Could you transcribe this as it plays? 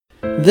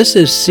This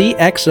is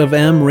CX of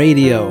M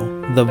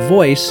Radio, the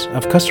voice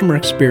of customer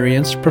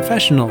experience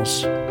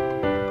professionals.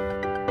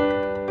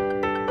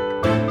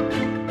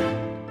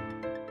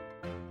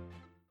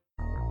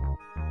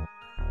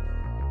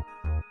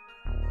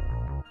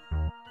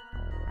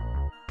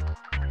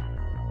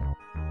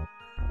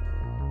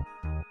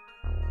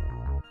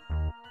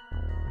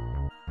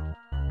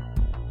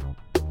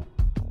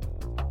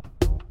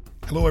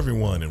 Hello,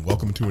 everyone, and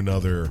welcome to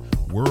another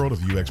World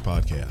of UX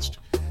podcast.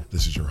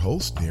 This is your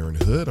host, Darren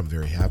Hood. I'm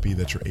very happy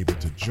that you're able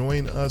to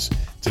join us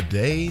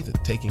today,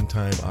 taking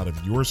time out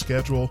of your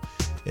schedule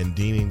and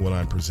deeming what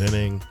I'm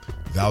presenting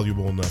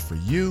valuable enough for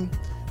you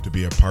to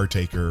be a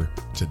partaker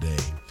today.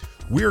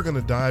 We are going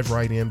to dive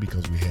right in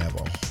because we have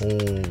a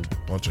whole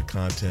bunch of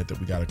content that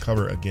we got to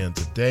cover again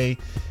today,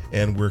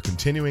 and we're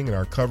continuing in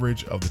our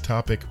coverage of the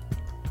topic,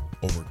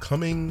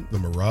 overcoming the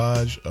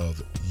mirage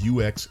of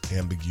UX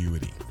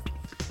ambiguity.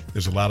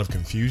 There's a lot of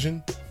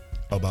confusion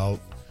about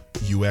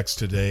UX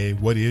today.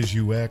 What is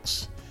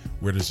UX?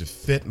 Where does it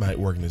fit my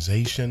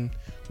organization?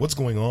 What's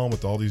going on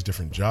with all these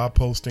different job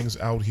postings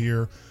out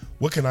here?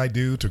 What can I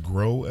do to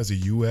grow as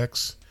a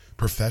UX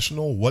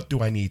professional? What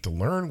do I need to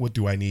learn? What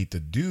do I need to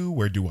do?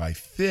 Where do I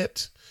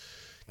fit?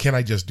 Can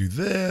I just do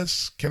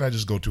this? Can I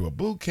just go to a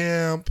boot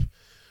camp?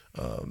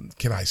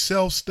 Can I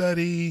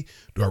self-study?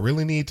 Do I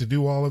really need to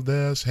do all of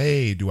this?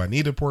 Hey, do I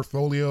need a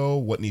portfolio?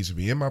 What needs to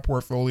be in my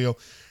portfolio?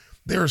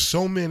 There are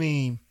so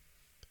many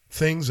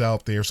things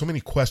out there, so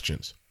many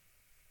questions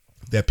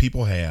that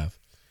people have,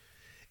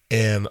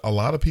 and a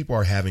lot of people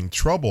are having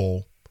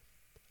trouble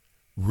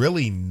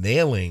really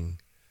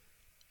nailing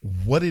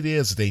what it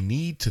is they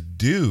need to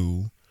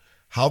do,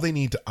 how they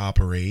need to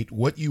operate,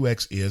 what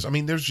UX is. I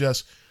mean, there's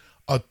just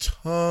a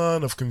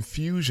ton of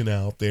confusion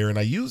out there, and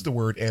I use the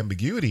word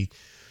ambiguity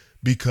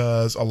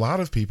because a lot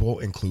of people,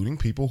 including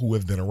people who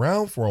have been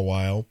around for a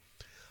while,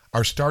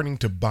 are starting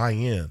to buy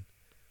in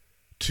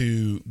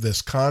to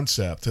this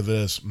concept, to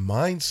this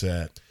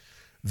mindset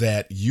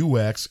that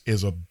UX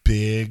is a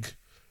big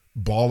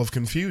ball of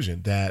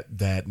confusion,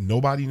 that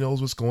nobody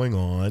knows what's going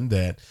on,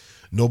 that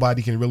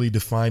nobody can really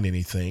define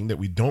anything, that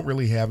we don't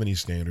really have any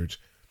standards.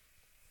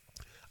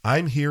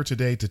 I'm here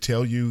today to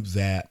tell you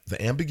that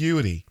the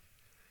ambiguity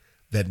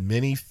that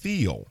many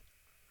feel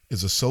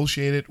is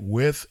associated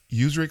with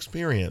user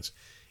experience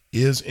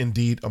is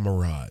indeed a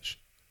mirage.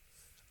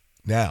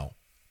 Now,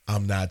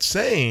 I'm not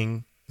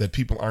saying that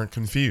people aren't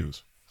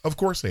confused. Of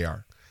course they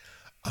are.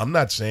 I'm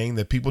not saying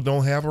that people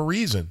don't have a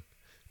reason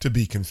to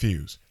be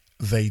confused.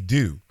 They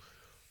do.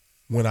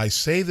 When I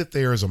say that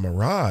there is a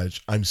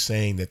mirage, I'm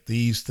saying that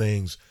these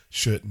things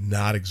should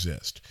not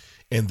exist.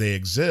 And they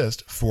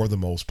exist for the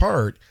most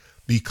part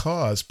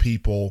because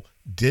people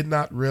did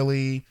not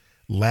really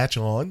latch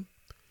on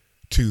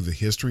to the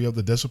history of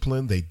the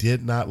discipline. They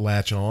did not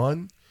latch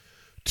on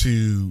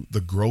to the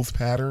growth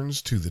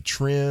patterns, to the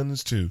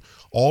trends, to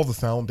all the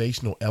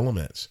foundational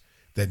elements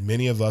that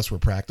many of us were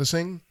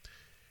practicing.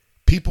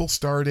 People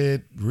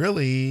started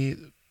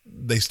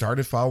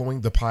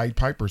following the Pied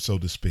Piper, so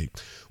to speak.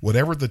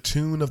 Whatever the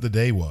tune of the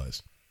day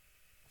was,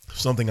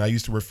 something I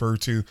used to refer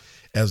to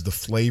as the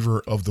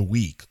flavor of the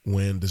week.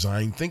 When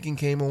design thinking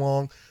came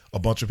along, a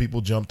bunch of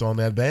people jumped on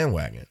that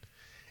bandwagon.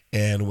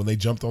 And when they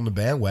jumped on the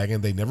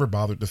bandwagon, they never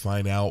bothered to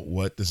find out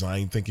what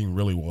design thinking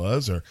really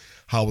was or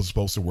how it was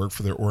supposed to work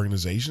for their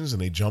organizations.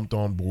 And they jumped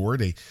on board.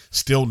 They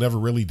still never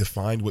really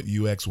defined what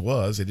UX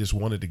was. They just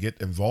wanted to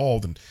get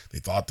involved. And they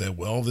thought that,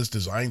 well, this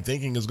design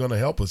thinking is going to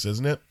help us,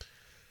 isn't it?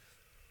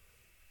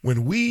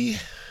 When we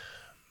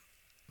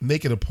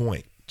make it a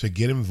point to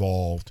get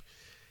involved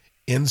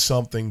in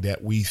something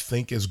that we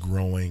think is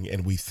growing,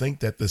 and we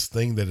think that this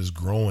thing that is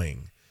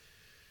growing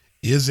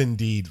is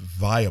indeed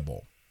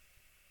viable,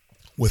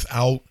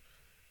 without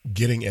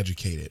getting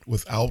educated,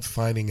 without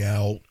finding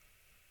out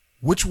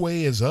which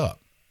way is up,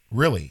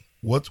 really,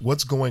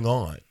 what's going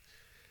on.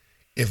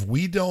 If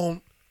we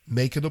don't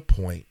make it a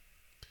point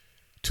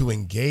to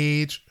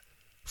engage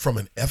from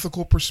an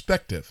ethical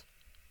perspective,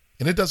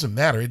 and it doesn't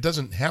matter, it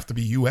doesn't have to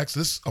be UX,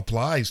 this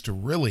applies to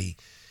really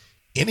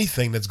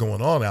anything that's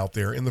going on out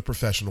there in the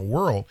professional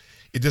world.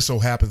 It just so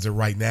happens that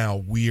right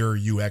now we are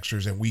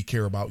UXers and we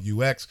care about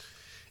UX,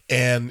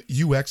 and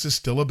UX is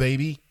still a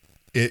baby.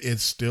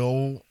 It's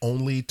still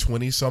only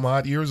 20 some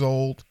odd years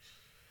old.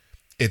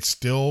 It's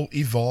still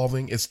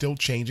evolving. It's still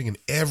changing. And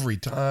every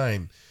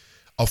time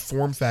a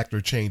form factor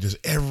changes,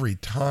 every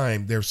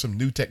time there's some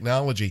new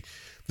technology,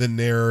 then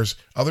there's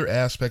other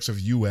aspects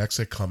of UX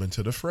that come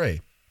into the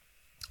fray.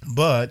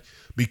 But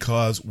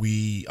because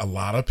a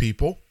lot of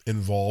people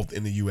involved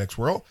in the UX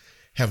world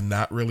have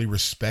not really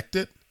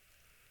respected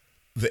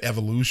the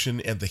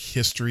evolution and the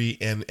history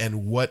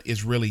and what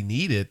is really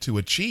needed to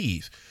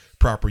achieve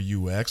proper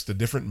UX, the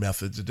different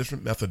methods, the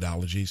different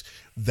methodologies,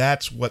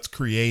 that's what's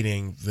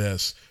creating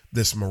this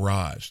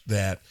mirage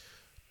that,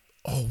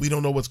 oh, we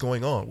don't know what's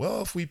going on.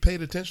 Well, if we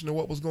paid attention to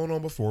what was going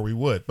on before, we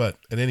would. But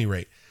at any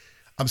rate,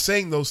 I'm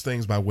saying those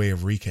things by way of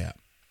recap.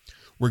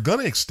 We're going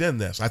to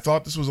extend this. I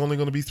thought this was only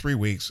going to be 3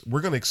 weeks.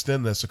 We're going to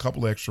extend this a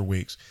couple extra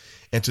weeks.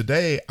 And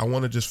today I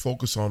want to just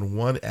focus on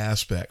one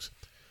aspect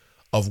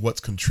of what's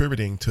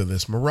contributing to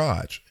this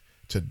mirage.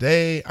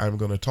 Today, I'm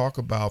going to talk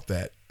about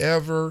that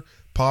ever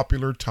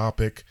popular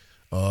topic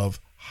of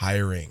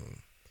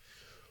hiring.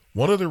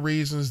 One of the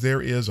reasons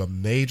there is a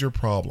major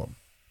problem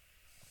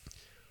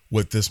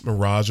with this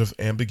mirage of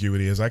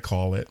ambiguity, as I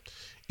call it,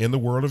 in the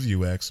world of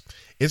UX,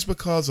 is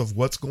because of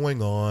what's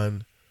going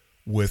on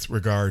with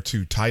regard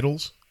to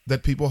titles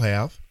that people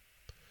have,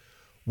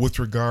 with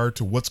regard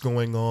to what's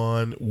going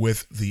on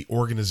with the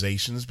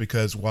organizations,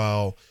 because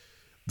while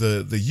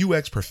the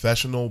UX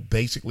professional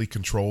basically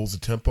controls the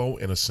tempo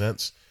in a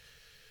sense,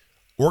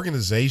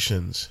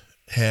 organizations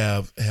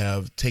have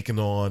taken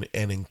on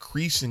an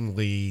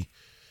increasingly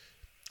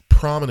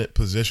prominent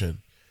position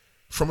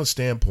from a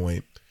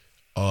standpoint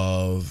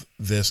of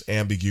this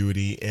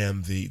ambiguity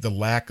and the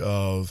lack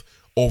of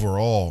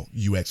overall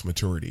UX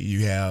maturity.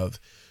 You have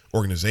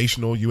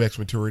organizational UX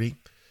maturity.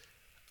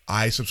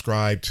 I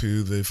subscribe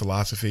to the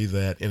philosophy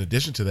that in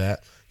addition to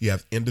that, you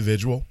have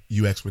individual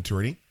UX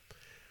maturity.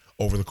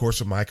 Over the course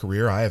of my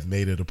career, I have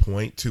made it a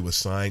point to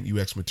assign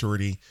UX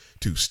maturity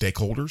to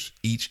stakeholders,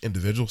 each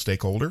individual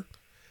stakeholder.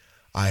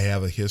 I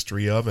have a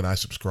history of, and I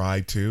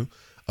subscribe to,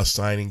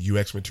 assigning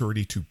UX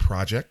maturity to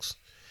projects.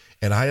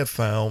 And I have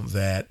found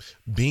that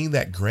being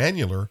that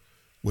granular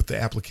with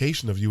the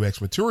application of UX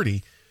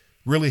maturity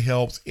really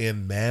helps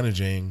in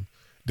managing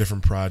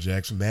different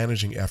projects,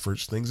 managing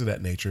efforts, things of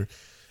that nature.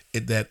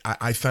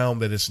 I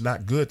found that it's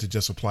not good to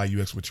just apply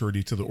UX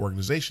maturity to the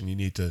organization. You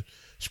need to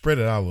spread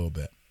it out a little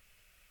bit.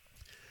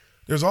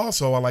 There's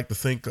also, I like to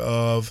think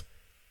of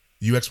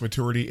UX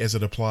maturity as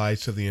it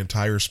applies to the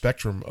entire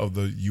spectrum of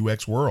the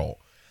UX world.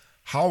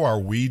 How are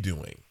we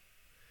doing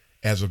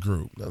as a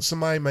group? Now,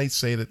 somebody might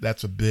say that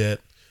that's a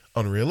bit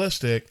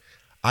unrealistic.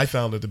 I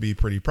found it to be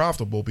pretty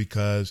profitable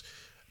because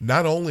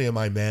not only am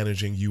I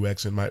managing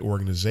UX in my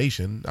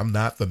organization, I'm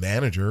not the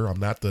manager, I'm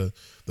not the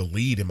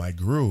lead in my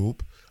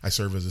group. I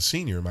serve as a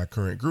senior in my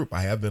current group.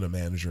 I have been a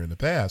manager in the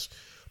past,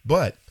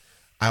 but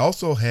I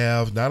also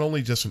have not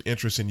only just an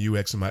interest in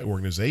UX in my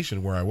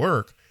organization where I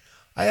work,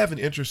 I have an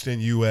interest in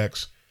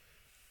UX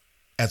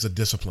as a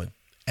discipline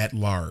at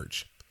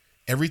large.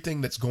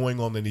 Everything that's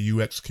going on in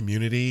the UX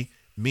community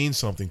means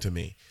something to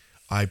me.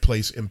 I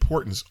place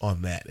importance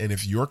on that. And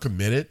if you're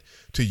committed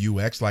to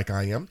UX like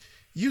I am,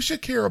 you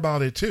should care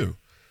about it too.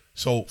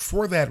 So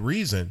for that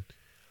reason,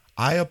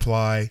 I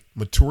apply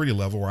maturity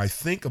level, or I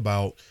think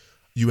about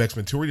UX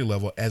maturity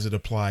level as it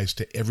applies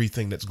to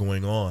everything that's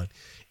going on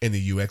in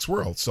the UX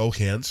world. So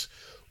hence,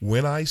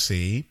 when I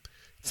see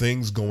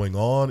things going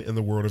on in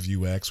the world of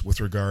UX with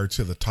regard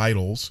to the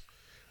titles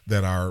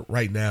that are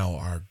right now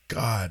are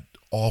god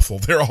awful,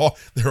 they're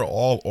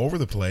all over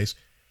the place,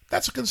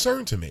 that's a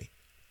concern to me.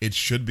 It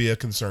should be a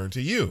concern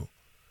to you.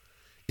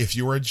 If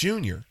you're a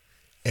junior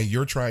and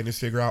you're trying to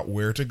figure out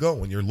where to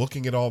go and you're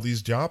looking at all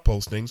these job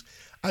postings,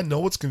 I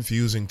know it's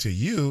confusing to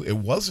you. It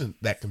wasn't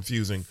that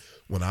confusing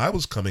when I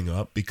was coming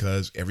up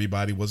because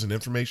everybody was an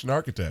information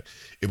architect.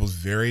 It was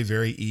very,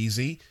 very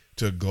easy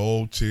to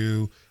go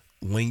to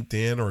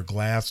LinkedIn or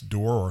Glassdoor,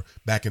 or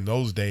back in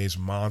those days,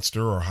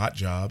 Monster or Hot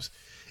Jobs,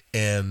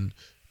 and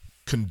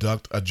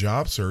conduct a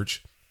job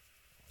search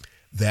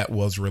that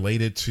was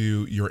related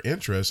to your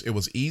interests. It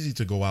was easy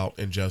to go out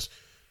and just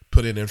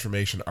put in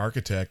information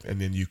architect,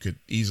 and then you could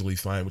easily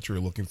find what you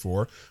were looking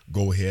for,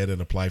 go ahead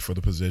and apply for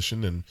the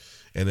position, and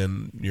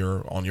then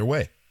you're on your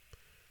way.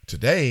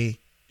 Today,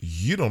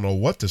 you don't know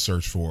what to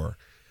search for.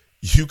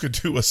 You could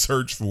do a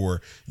search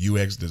for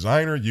UX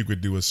designer. You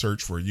could do a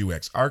search for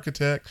UX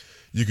architect.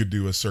 You could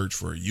do a search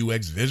for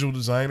UX visual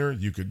designer.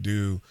 You could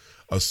do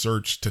a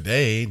search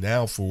today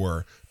now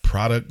for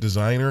product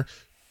designer.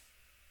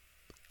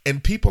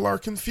 And people are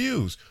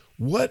confused.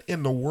 What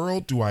in the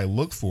world do I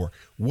look for?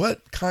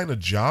 What kind of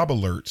job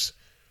alerts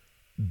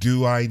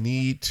do I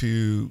need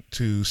to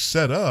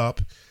set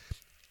up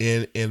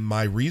in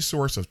my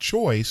resource of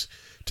choice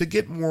to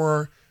get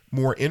more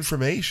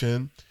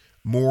information,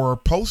 more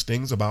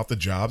postings about the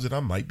jobs that I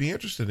might be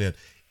interested in?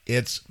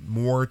 It's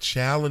more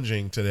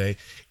challenging today.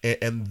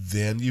 And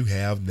then you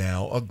have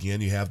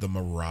the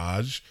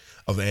mirage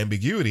of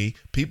ambiguity.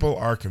 People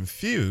are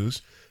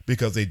confused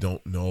because they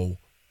don't know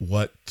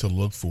what to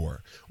look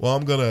for. Well,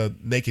 I'm going to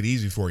make it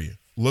easy for you.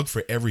 Look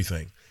for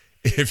everything.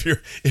 If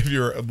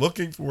you're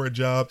looking for a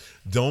job,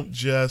 don't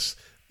just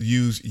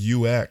use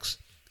UX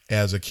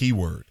as a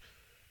keyword.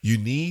 You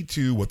need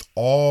to, with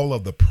all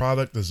of the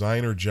product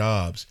designer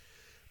jobs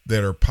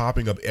that are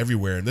popping up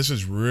everywhere, and this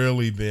has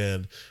really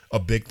been a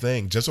big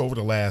thing just over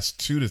the last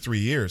 2 to 3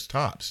 years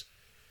tops,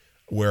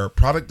 where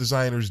product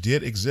designers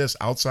did exist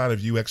outside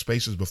of UX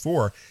spaces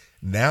before.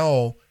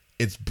 Now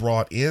it's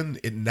brought in,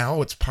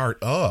 now it's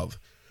part of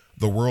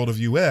the world of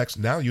UX.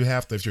 Now you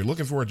have to, if you're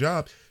looking for a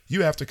job,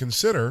 you have to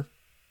consider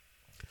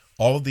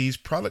all of these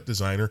product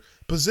designer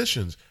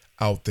positions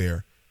out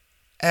there.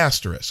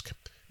 Asterisk.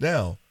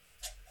 Now,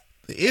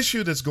 the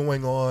issue that's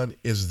going on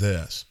is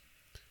this.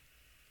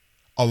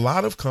 A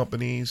lot of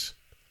companies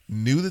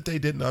knew that they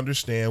didn't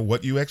understand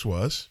what UX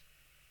was.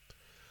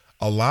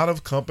 A lot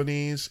of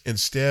companies,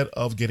 instead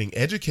of getting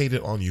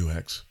educated on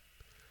UX,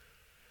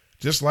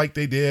 Just like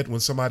they did when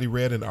somebody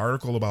read an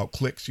article about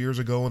clicks years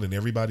ago, and then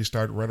everybody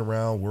started running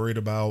around worried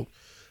about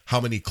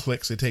how many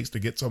clicks it takes to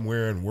get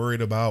somewhere and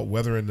worried about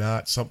whether or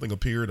not something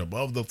appeared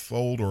above the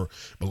fold or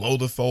below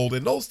the fold.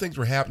 And those things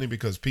were happening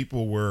because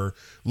people were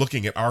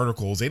looking at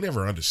articles. They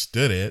never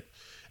understood it.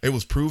 It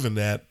was proven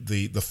that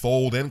the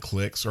fold and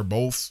clicks are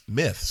both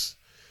myths.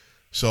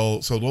 So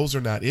those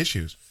are not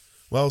issues.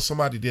 Well,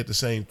 somebody did the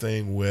same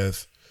thing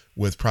with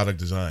product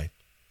design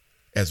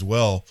as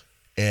well,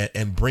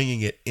 and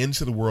bringing it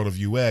into the world of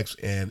UX,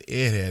 and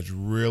it has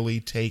really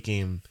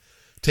taken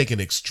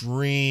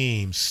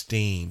extreme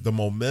steam. The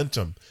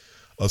momentum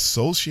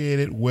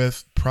associated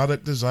with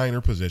product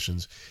designer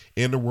positions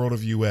in the world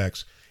of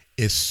UX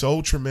is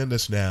so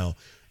tremendous now.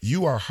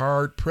 You are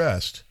hard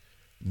pressed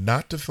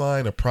not to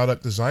find a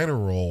product designer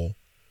role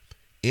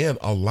in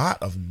a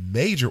lot of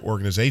major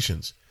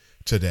organizations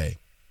today.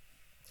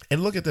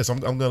 And look at this. I'm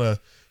going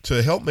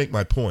to help make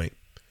my point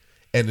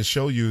and to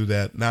show you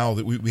that now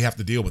that we have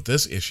to deal with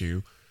this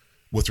issue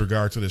with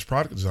regard to this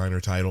product designer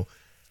title.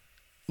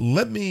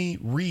 Let me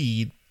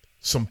read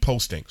some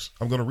postings.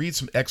 I'm going to read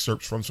some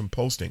excerpts from some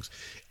postings.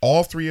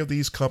 All three of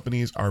these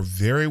companies are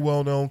very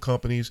well-known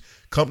companies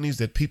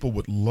that people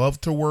would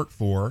love to work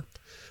for,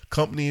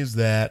 companies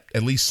that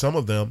at least some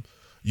of them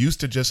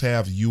used to just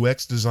have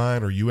UX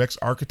design or UX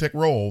architect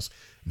roles.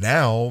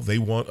 Now they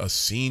want a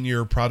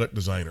senior product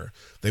designer.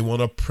 They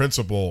want a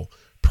principal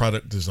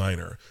product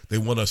designer. They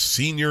want a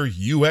senior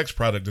UX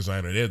product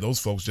designer. Those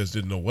folks just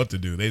didn't know what to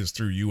do. They just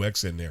threw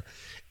UX in there.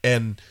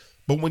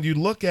 But when you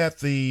look at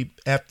the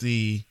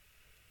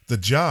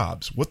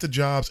jobs, what the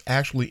jobs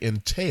actually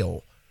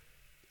entail,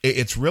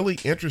 it's really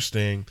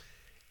interesting,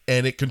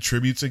 and it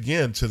contributes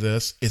again to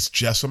this. It's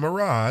just a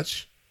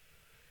mirage.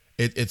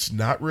 It's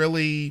not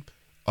really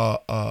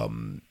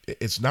an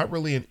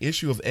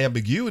issue of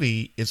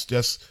ambiguity. It's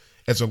just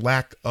as a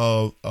lack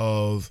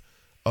of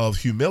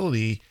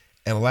humility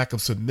and a lack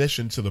of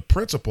submission to the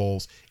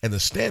principles and the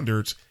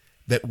standards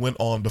that went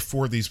on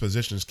before these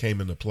positions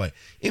came into play.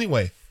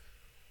 Anyway,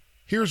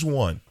 here's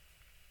one.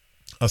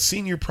 A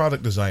senior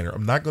product designer.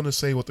 I'm not going to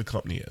say what the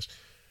company is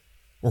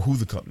or who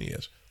the company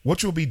is.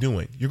 What you'll be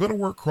doing, you're going to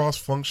work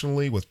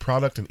cross-functionally with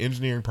product and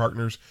engineering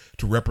partners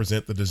to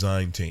represent the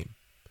design team.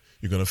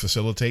 You're going to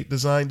facilitate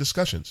design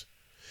discussions.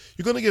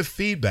 You're going to give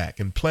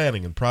feedback in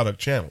planning and product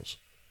channels.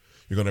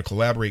 You're going to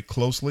collaborate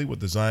closely with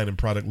design and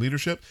product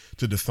leadership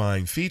to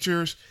define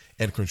features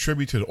and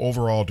contribute to the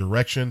overall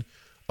direction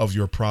of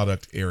your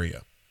product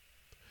area.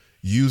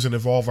 Use and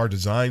evolve our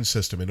design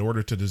system in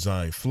order to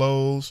design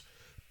flows,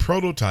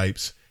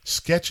 prototypes,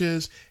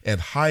 sketches, and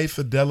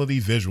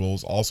high-fidelity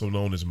visuals, also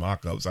known as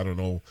mock-ups. I don't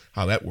know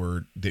how that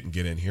word didn't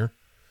get in here.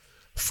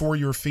 For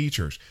your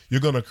features,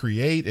 you're going to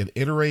create and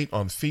iterate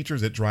on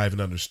features that drive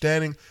an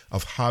understanding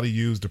of how to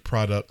use the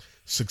product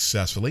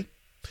successfully.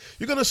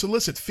 You're going to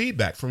solicit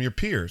feedback from your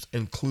peers,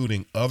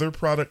 including other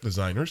product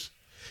designers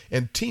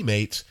and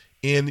teammates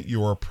in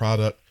your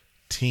product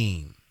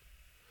team.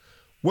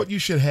 What you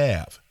should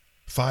have: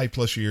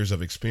 5+ years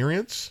of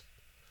experience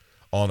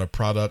on a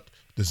product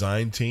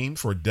design team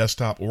for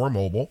desktop or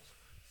mobile.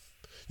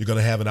 You're going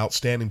to have an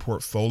outstanding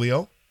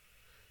portfolio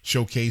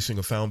showcasing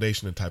a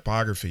foundation in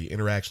typography,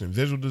 interaction and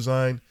visual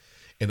design,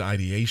 and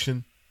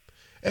ideation.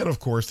 And of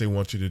course, they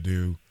want you to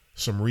do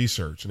some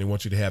research, and they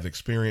want you to have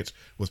experience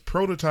with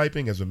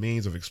prototyping as a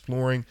means of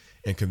exploring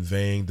and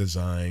conveying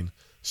design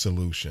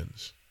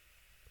solutions.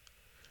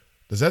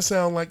 Does that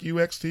sound like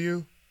UX to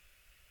you?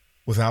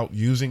 Without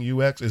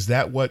using UX? Is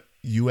that what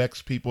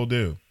UX people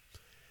do?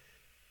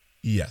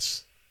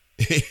 Yes.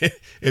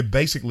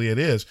 It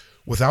is,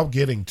 without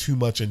getting too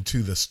much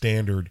into the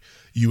standard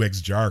UX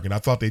jargon. I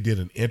thought they did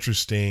an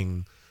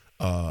interesting,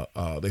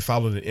 they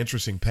followed an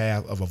interesting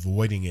path of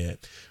avoiding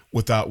it,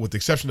 with the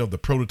exception of the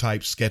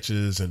prototype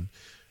sketches and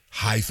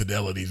high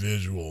fidelity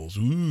visuals.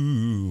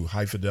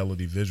 High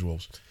fidelity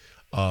visuals,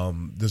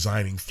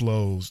 designing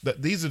flows.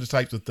 These are the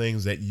types of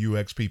things that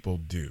UX people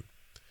do.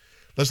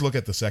 Let's look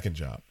at the second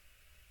job.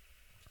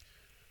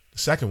 The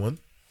second one,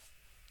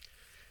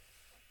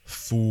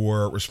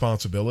 for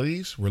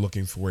responsibilities, we're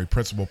looking for a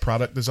principal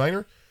product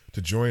designer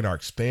to join our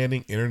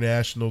expanding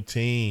international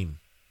team.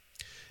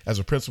 As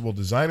a principal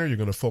designer, you're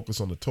going to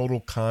focus on the total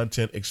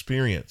content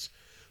experience.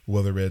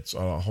 Whether it's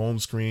a home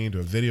screen to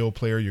a video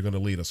player, you're going to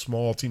lead a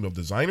small team of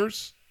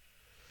designers,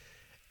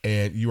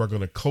 and you are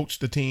going to coach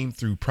the team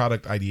through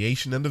product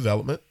ideation and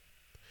development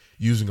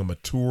using a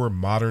mature,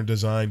 modern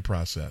design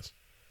process.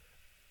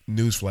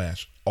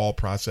 Newsflash, all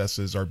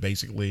processes are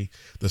basically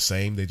the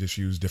same. They just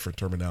use different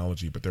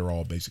terminology, but they're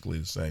all basically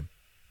the same.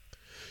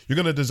 You're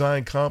going to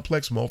design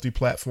complex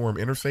multi-platform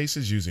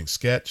interfaces using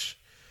Sketch,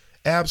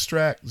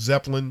 Abstract,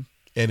 Zeppelin,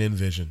 and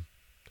InVision.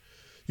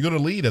 You're going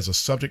to lead as a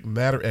subject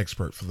matter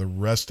expert for the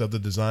rest of the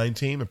design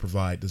team and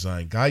provide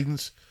design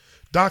guidance,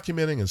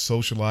 documenting and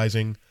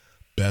socializing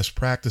best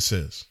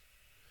practices.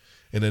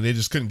 And then they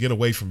just couldn't get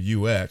away from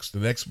UX. The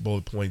next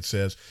bullet point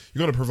says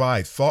you're going to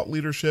provide thought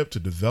leadership to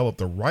develop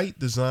the right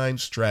design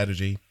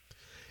strategy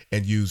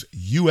and use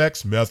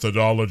UX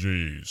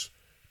methodologies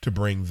to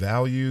bring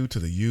value to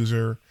the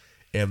user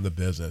and the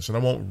business. And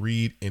I won't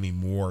read any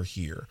more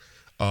here.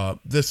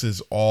 This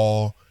is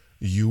all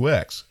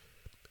UX.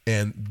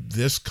 And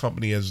this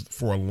company has,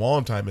 for a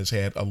long time, has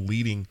had a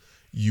leading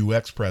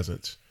UX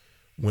presence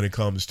when it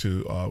comes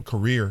to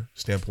career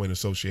standpoint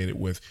associated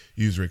with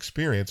user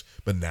experience,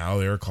 but now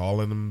they're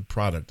calling them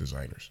product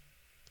designers.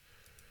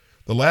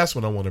 The last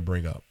one I want to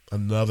bring up,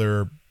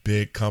 another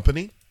big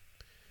company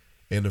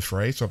in the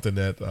fray, something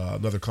that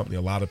another company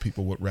a lot of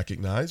people would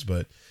recognize,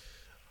 but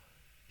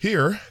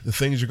here, the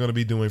things you're going to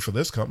be doing for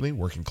this company,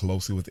 working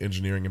closely with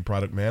engineering and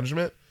product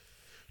management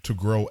to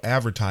grow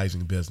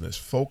advertising business,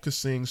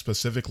 focusing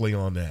specifically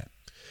on that.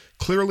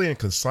 Clearly and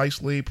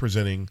concisely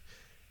presenting,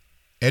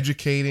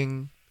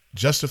 educating,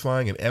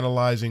 justifying, and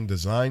analyzing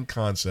design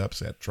concepts,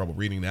 had trouble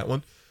reading that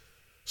one,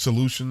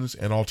 solutions,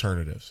 and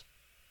alternatives.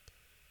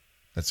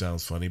 That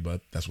sounds funny,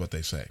 but that's what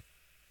they say.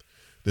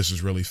 This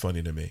is really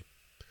funny to me.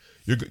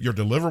 Your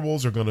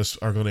deliverables are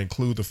going to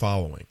include the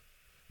following: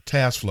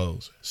 task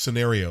flows,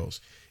 scenarios,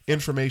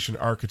 information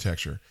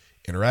architecture,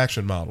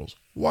 interaction models,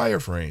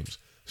 wireframes,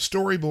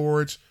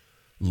 storyboards,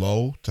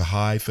 low to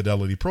high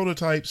fidelity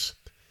prototypes,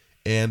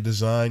 and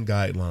design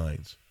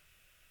guidelines.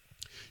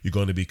 You're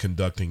going to be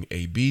conducting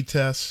A/B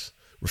tests,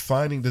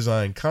 refining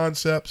design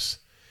concepts,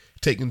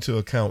 taking into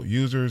account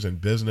users and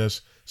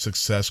business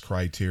success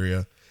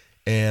criteria,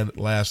 and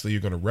lastly,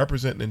 you're going to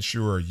represent and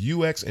ensure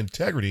UX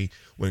integrity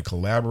when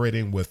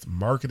collaborating with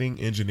marketing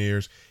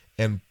engineers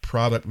and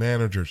product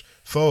managers.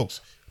 Folks,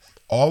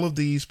 all of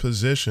these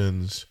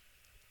positions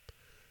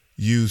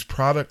use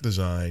product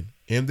design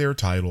in their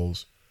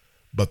titles,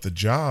 but the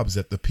jobs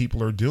that the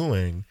people are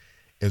doing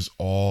is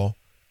all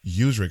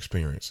user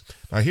experience.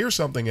 Now, here's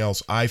something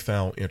else I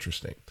found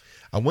interesting.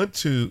 I went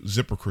to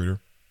ZipRecruiter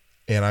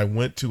and I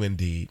went to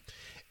Indeed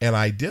and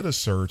I did a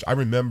search. I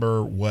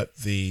remember what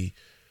the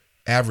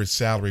average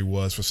salary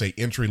was for, say,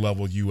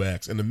 entry-level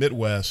UX. In the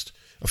Midwest,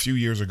 a few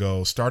years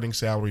ago, starting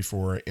salary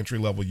for an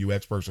entry-level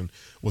UX person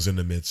was in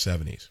the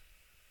mid-70s.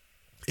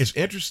 It's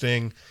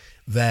interesting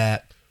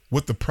that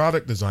with the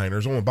product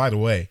designers, oh, and by the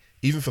way,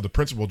 even for the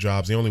principal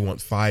jobs, they only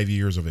want 5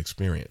 years of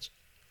experience.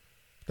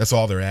 That's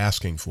all they're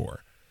asking for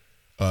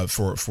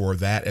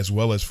that, as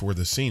well as for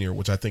the senior,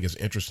 which I think is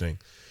interesting.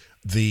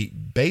 The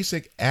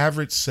basic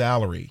average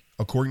salary,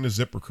 according to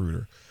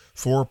ZipRecruiter,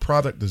 for a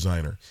product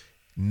designer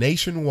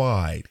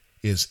nationwide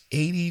is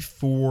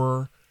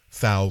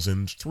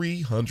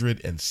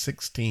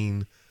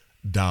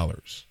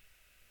 $84,316.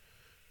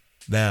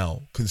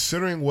 Now,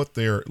 considering what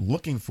they're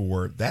looking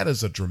for, that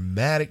is a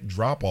dramatic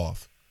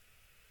drop-off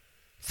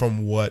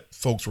from what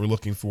folks were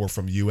looking for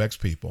from UX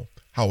people.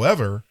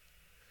 However,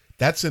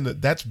 that's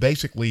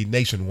basically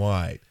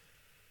nationwide.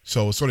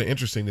 So it's sort of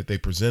interesting that they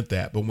present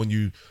that. But when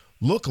you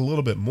look a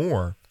little bit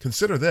more,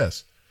 consider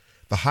this.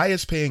 The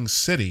highest paying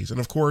cities, and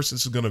of course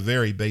this is going to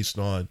vary based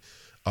on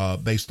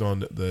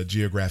the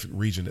geographic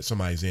region that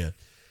somebody's in.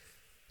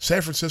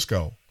 San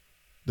Francisco,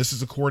 this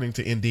is according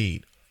to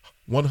Indeed,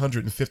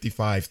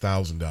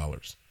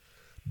 $155,000.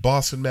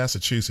 Boston,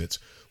 Massachusetts,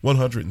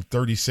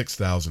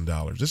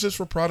 $136,000. This is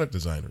for product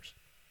designers.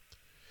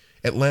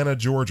 Atlanta,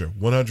 Georgia,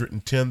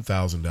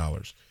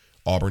 $110,000.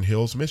 Auburn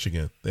Hills,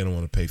 Michigan, they don't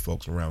want to pay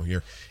folks around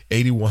here,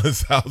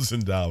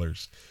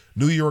 $81,000.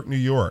 New York,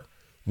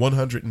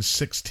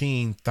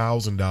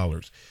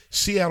 $116,000.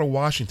 Seattle,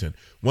 Washington,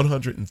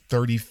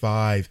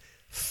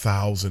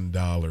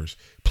 $135,000.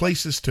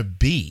 Places to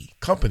be,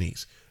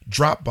 companies.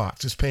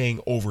 Dropbox is paying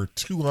over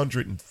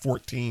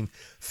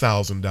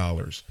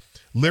 $214,000.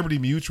 Liberty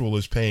Mutual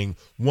is paying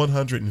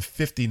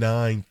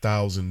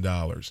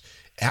 $159,000.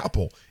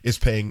 Apple is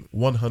paying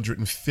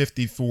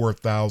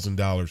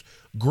 $154,000.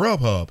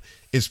 Grubhub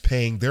is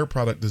paying their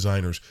product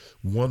designers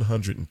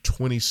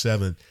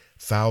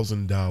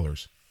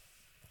 $127,000.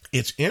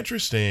 It's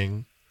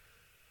interesting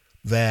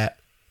that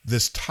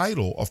this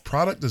title of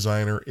product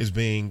designer is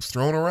being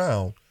thrown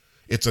around.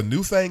 It's a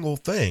newfangled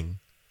thing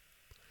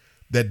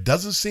that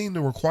doesn't seem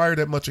to require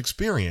that much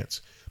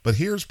experience. But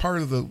here's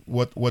part of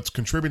what's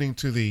contributing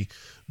to the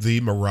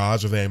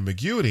mirage of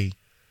ambiguity.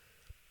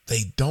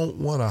 They don't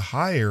want to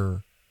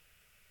hire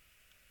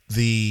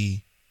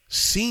the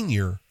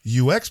senior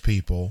UX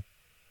people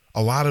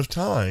a lot of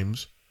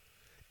times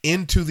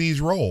into these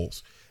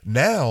roles.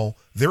 Now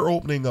they're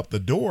opening up the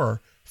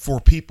door for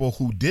people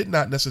who did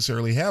not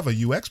necessarily have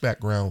a UX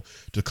background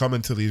to come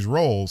into these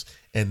roles.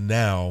 And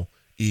now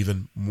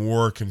even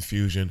more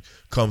confusion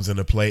comes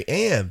into play.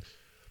 And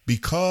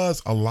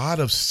because a lot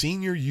of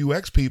senior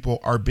UX people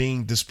are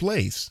being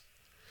displaced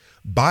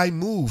by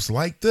moves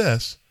like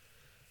this,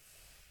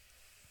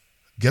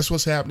 guess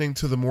what's happening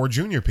to the more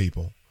junior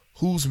people?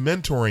 Who's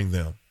mentoring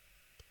them?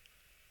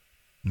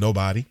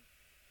 Nobody.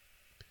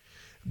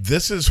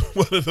 This is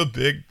one of the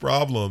big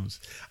problems.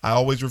 I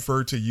always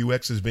refer to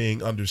UX as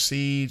being under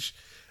siege.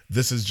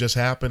 This has just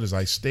happened, as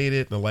I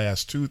stated, in the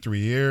last 2-3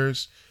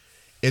 years.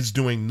 It's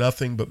doing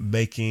nothing but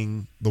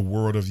making the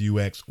world of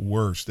UX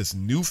worse. This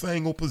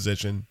newfangled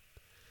position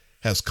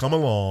has come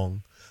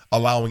along,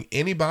 allowing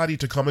anybody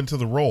to come into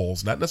the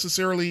roles, not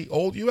necessarily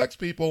old UX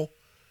people,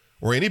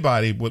 or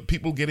anybody with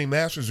people getting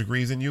master's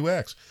degrees in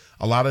UX.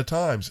 A lot of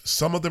times,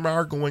 some of them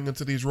are going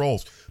into these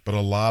roles, but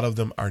a lot of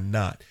them are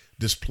not.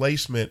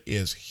 Displacement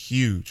is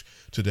huge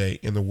today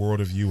in the world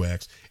of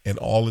UX, and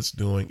all it's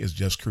doing is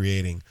just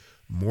creating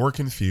more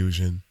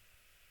confusion.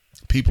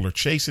 People are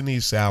chasing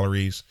these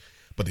salaries,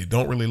 but they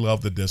don't really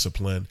love the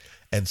discipline.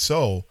 And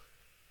so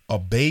a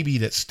baby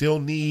that still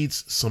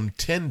needs some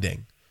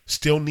tending,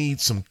 still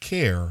needs some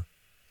care,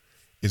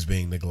 is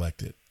being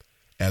neglected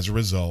as a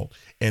result.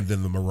 And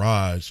then the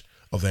mirage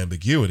of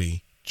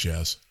ambiguity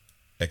just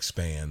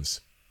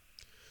expands.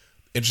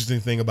 Interesting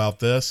thing about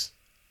this,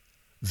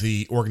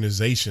 the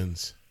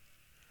organizations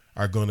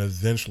are going to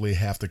eventually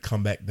have to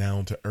come back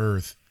down to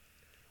earth.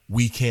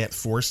 We can't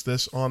force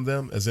this on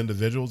them as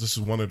individuals. This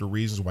is one of the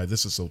reasons why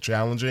this is so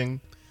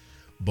challenging,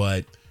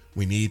 but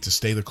we need to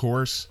stay the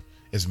course,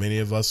 as many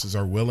of us as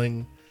are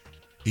willing.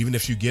 Even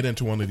if you get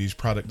into one of these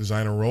product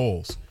designer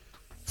roles,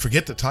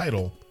 forget the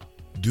title,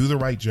 do the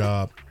right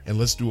job, and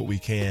let's do what we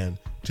can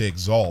to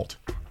exalt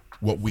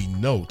what we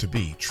know to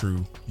be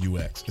true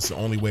UX. It's the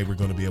only way we're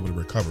going to be able to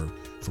recover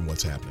from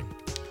what's happening.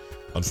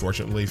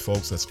 Unfortunately,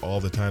 folks, that's all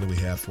the time that we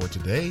have for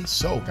today.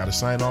 So, got to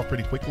sign off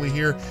pretty quickly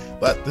here.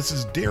 But this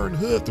is Darren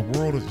Hood, the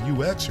World of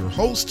UX, your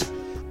host.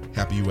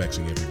 Happy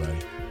UXing, everybody.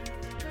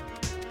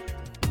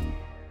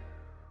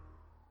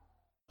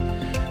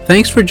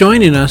 Thanks for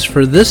joining us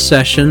for this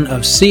session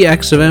of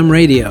CX of M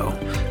Radio.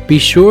 Be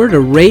sure to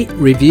rate,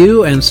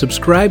 review, and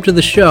subscribe to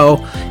the show,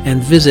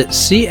 and visit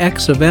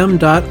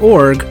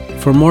cxofm.org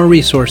for more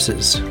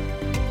resources.